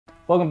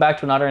Welcome back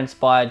to another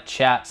Inspired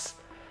Chats.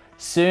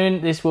 Soon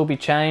this will be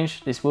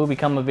changed. This will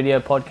become a video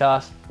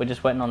podcast. We're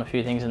just waiting on a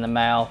few things in the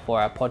mail for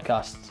our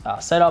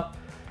podcast setup.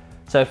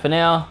 So for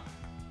now,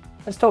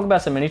 let's talk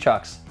about some mini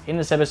trucks. In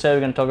this episode, we're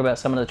going to talk about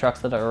some of the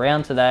trucks that are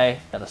around today,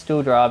 that are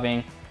still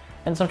driving,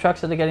 and some trucks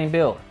that are getting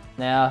built.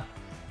 Now,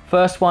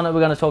 first one that we're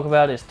going to talk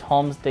about is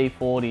Tom's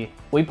D40.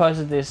 We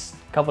posted this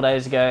a couple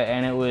days ago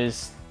and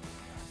it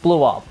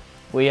blew up.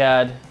 We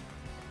had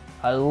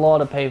a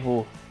lot of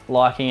people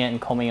liking it and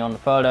commenting on the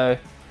photo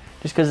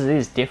just because it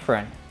is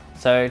different.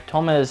 So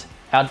Tom has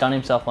outdone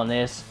himself on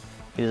this.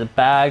 It is a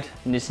bagged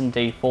Nissan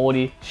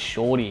D40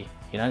 shorty.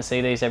 You don't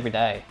see these every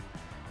day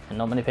and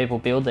not many people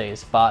build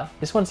these, but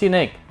this one's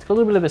unique. It's got a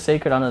little bit of a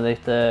secret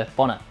underneath the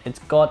bonnet. It's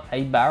got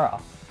a barra.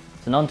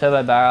 It's a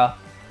non-turbo barra,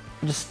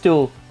 which is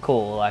still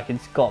cool. Like,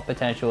 it's got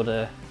potential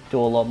to do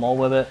a lot more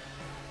with it.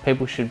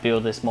 People should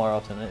build this more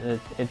often.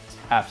 It's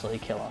absolutely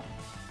killer.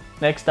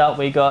 Next up,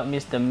 we got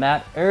Mr.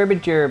 Matt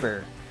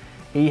Gerber.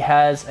 He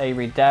has a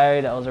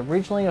Rodeo that was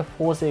originally a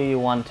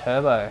 4C1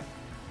 turbo.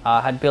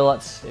 Had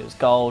billets, it was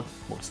gold,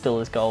 well, it still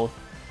is gold.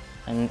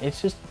 And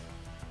it's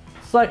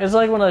like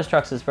one of those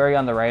trucks that's very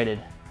underrated.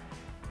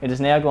 It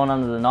has now gone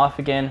under the knife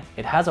again.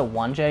 It has a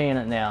 1J in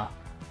it now.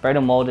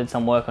 Braden Moore did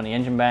some work on the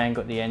engine bay,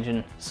 got the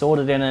engine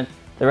sorted in it.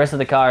 The rest of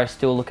the car is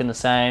still looking the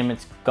same.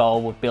 It's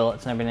gold with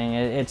billets and everything.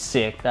 It's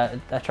sick.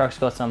 That truck's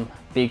got some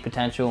big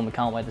potential and we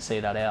can't wait to see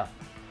that out.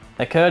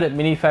 Kurt at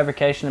Mini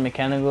Fabrication and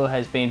Mechanical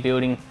has been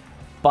building a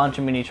bunch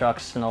of mini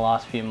trucks in the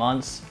last few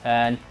months,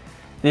 and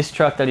this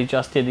truck that he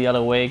just did the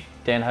other week,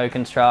 Dan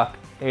Hoken's truck,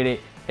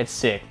 it's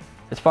sick.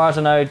 As far as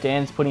I know,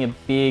 Dan's putting a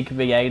big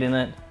V8 in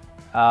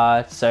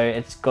it, so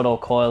it's got all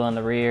coil on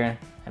the rear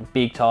and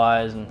big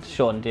tires and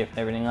short and diff and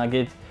everything.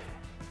 Like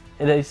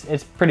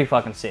it's pretty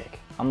fucking sick.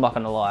 I'm not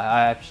gonna lie,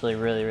 I actually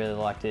really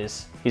like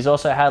this. He's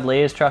also had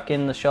Leah's truck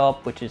in the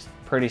shop, which is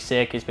pretty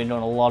sick. He's been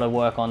doing a lot of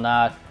work on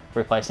that,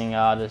 replacing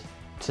the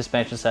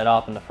suspension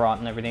setup and the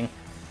front and everything.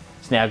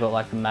 It's now got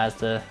like the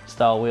Mazda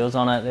style wheels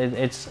on it.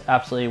 It's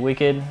absolutely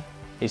wicked.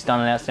 He's done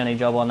an outstanding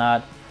job on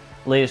that.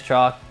 Leah's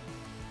truck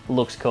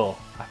looks cool.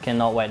 I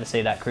cannot wait to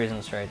see that cruising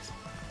the streets.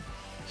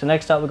 So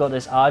next up, we've got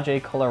this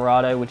RG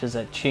Colorado, which is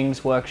at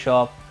Ching's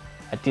workshop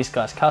at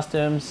Disguise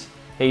Customs.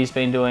 He's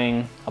been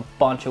doing a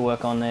bunch of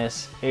work on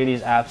this. It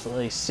is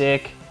absolutely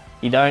sick.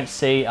 You don't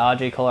see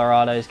RG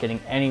Colorados getting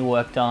any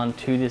work done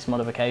to this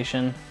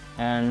modification,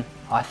 and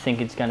I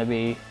think it's going to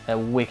be a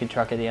wicked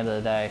truck at the end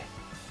of the day.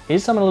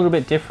 Here's something a little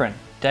bit different.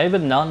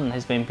 David Nutton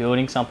has been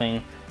building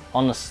something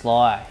on the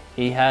sly.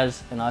 He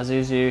has an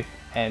Isuzu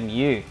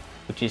MU,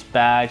 which is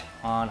bagged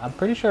on, I'm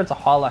pretty sure it's a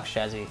Hilux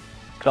chassis.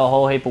 It's got a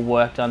whole heap of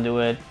work done to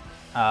it.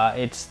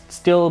 It's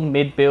still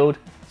mid-build,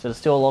 so there's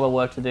still a lot of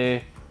work to do,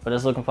 but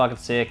it's looking fucking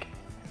sick.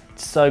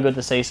 It's so good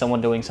to see someone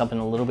doing something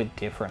a little bit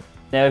different.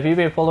 Now, if you've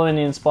been following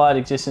the Inspired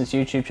Existence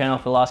YouTube channel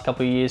for the last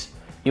couple of years,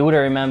 you would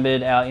have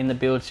remembered our In the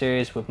Build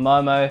series with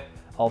Momo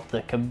of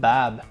the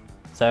Kebab.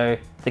 So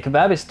the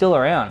Kebab is still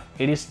around.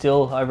 It is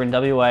still over in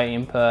WA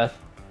in Perth,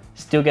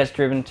 still gets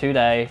driven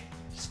today,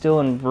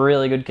 still in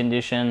really good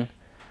condition.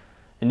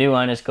 The new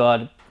owner's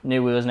got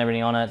new wheels and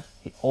everything on it.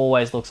 He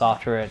always looks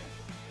after it.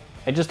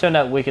 It just turned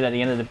out wicked at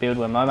the end of the build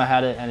where Momo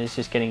had it, and it's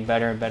just getting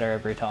better and better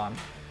every time.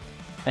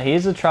 Now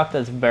here's a truck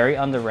that's very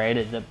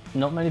underrated that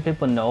not many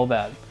people know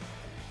about.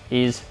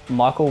 Is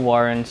Michael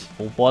Warren's,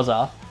 or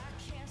Wazza,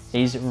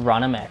 his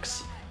Runham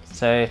X.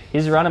 So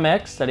his Runham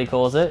X, that he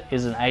calls it,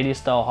 is an 80s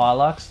style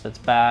Hilux that's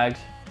bagged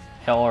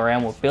all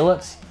around with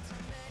billets.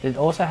 It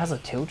also has a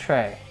tilt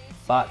tray,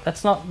 but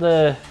it's not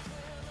the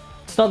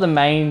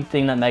main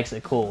thing that makes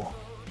it cool.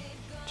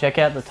 Check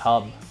out the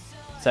tub.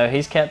 So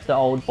he's kept the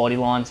old body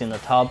lines in the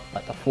tub,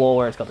 like the floor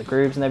where it's got the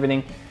grooves and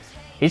everything.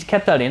 He's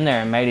kept that in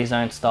there and made his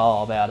own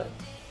style about it.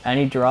 And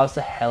he drives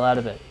the hell out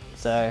of it.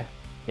 So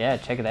yeah,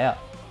 check it out.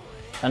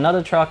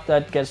 Another truck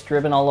that gets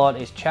driven a lot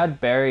is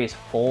Chad Berry's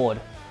Ford.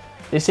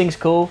 This thing's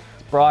cool,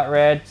 it's bright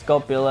red, it's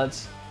got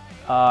billets.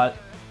 It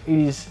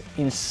is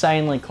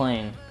insanely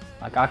clean.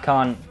 Like, I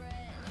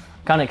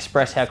can't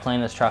express how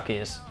clean this truck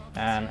is,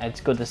 and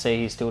it's good to see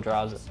he still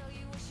drives it.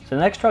 So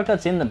the next truck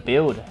that's in the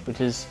build,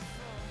 which is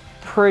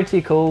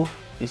pretty cool,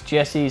 is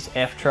Jesse's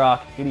F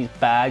truck. It is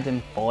bagged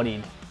and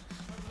bodied.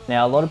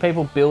 Now, a lot of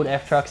people build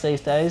F trucks these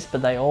days,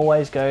 but they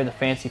always go the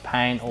fancy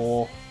paint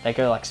or they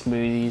go like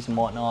smoothies and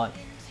whatnot.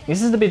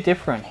 This is a bit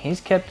different. He's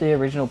kept the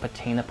original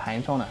patina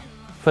paint on it,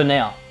 for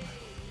now.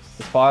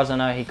 As far as I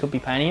know, he could be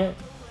painting it.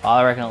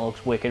 I reckon it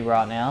looks wicked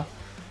right now.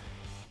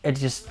 It's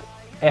just,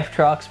 F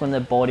trucks when they're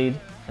bodied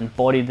and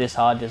bodied this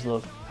hard just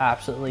look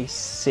absolutely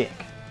sick.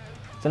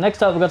 So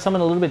next up, we've got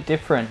something a little bit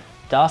different.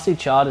 Darcy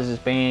Charters is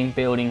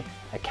building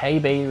a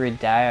KB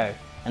Rodeo,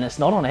 and it's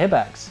not on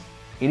airbags.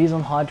 It is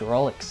on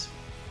hydraulics.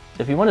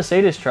 So if you want to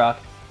see this truck,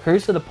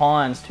 Cruise to the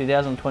Pines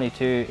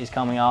 2022 is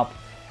coming up.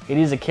 It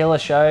is a killer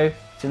show.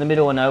 It's in the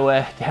middle of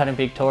nowhere down in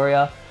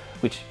Victoria,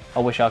 which I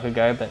wish I could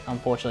go, but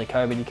unfortunately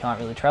COVID, you can't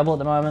really travel at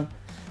the moment.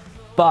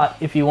 But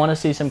if you want to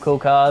see some cool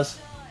cars,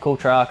 cool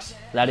trucks,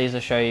 that is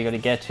a show you got to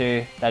get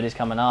to. That is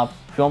coming up.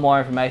 If you want more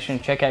information,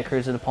 check out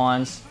Cruise to the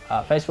Pines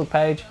Facebook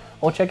page,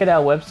 or check out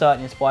our website,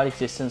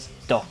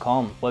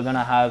 inspiredexistence.com. We're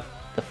gonna have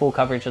the full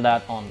coverage of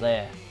that on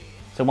there.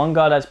 So one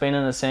guy that's been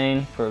in the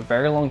scene for a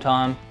very long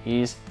time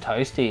is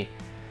Toasty.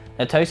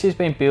 Now Toasty's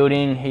been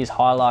building his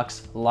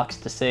Hilux Lux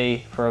to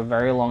See for a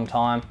very long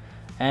time,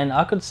 and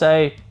I could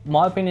say,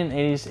 my opinion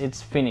is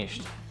it's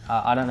finished.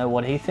 I don't know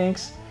what he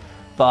thinks,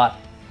 but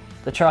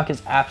the truck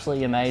is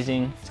absolutely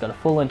amazing. It's got a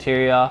full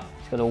interior,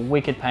 it's got a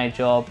wicked paint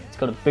job, it's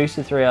got a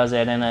boosted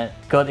 3RZ in it,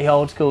 got the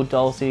old school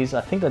Dulces,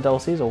 I think they're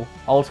Dulces, or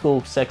old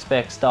school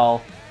spec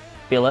style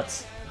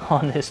billets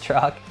on this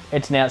truck.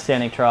 It's an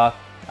outstanding truck.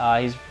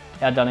 He's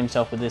outdone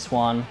himself with this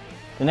one.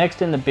 The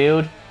next in the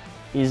build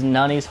is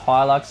Nunny's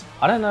Hilux.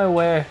 I don't know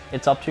where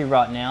it's up to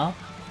right now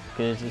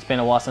because it's been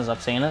a while since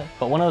I've seen it,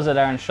 but when I was at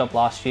Aaron's shop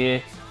last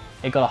year,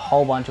 it got a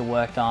whole bunch of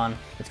work done.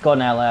 It's got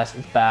an LS,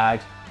 it's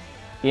bagged.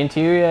 The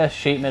interior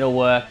sheet metal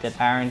work that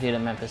Aaron did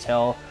at Memphis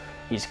Hell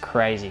is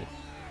crazy.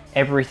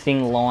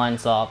 Everything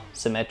lines up,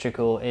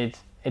 symmetrical,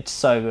 it's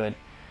so good.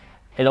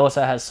 It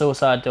also has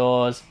suicide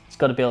doors, it's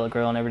got a billet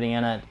grill and everything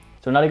in it.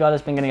 So another guy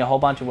that's been getting a whole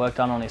bunch of work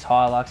done on his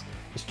Hilux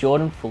is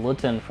Jordan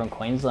Fullerton from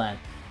Queensland.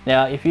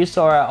 Now, if you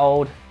saw our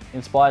old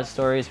Inspired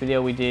Stories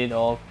video we did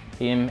of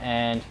him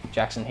and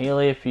Jackson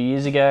Healy a few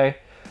years ago,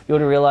 you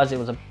would have realized it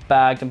was a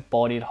bagged and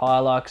bodied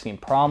Hilux in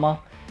primer.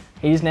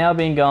 He's now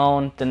been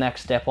going the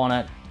next step on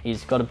it.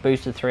 He's got a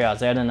boosted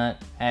 3RZ in it,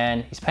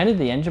 and he's painted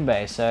the engine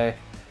bay. So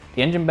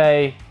the engine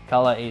bay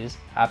color is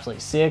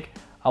absolutely sick.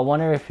 I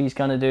wonder if he's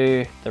gonna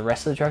do the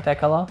rest of the truck that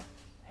color.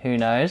 Who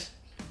knows?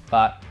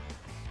 But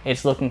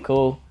it's looking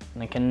cool,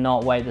 and I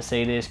cannot wait to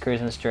see this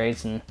cruising the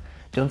streets and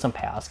doing some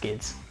power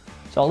skids.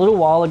 So a little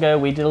while ago,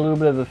 we did a little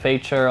bit of a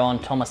feature on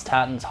Thomas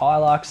Tatton's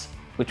Hilux,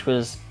 which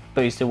was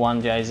boosted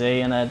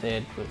 1JZ in it.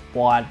 It was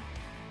white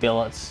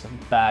billets,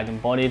 bagged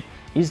and bodied.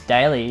 His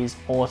daily is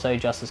also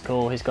just as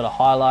cool. He's got a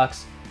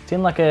Hilux. It's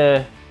in like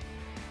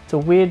it's a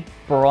weird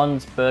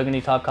bronze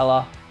burgundy type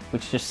color,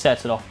 which just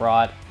sets it off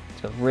right.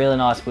 It's got really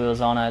nice wheels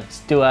on it.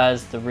 Still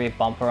has the rear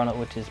bumper on it,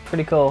 which is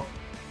pretty cool.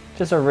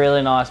 Just a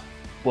really nice,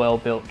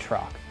 well-built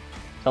truck.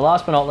 So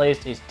last but not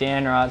least is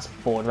Dan Wright's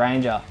Ford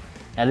Ranger.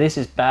 Now this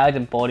is bagged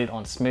and bodied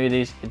on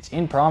smoothies. It's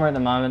in primer at the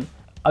moment.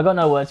 I got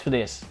no words for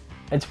this.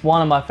 It's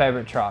one of my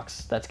favorite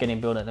trucks that's getting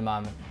built at the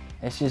moment.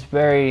 It's just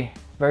very,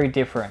 very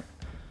different.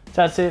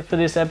 So that's it for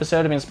this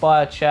episode of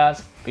Inspired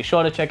Chats. Be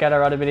sure to check out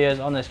our other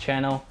videos on this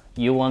channel.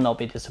 You will not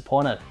be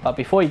disappointed. But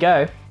before you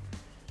go,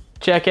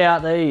 check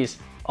out these.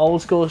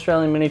 Old school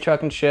Australian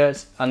Minitruckin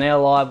shirts are now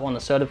live on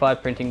the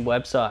Certified Printing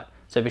website.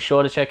 So be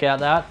sure to check out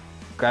that.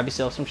 Grab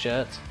yourself some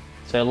shirts.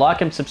 So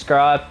like and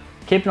subscribe.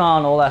 Keep an eye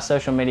on all our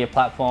social media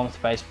platforms,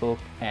 Facebook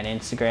and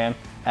Instagram,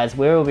 as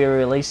we will be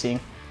releasing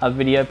a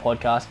video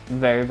podcast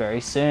very, very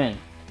soon.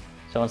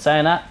 So in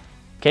saying that,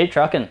 keep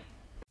trucking.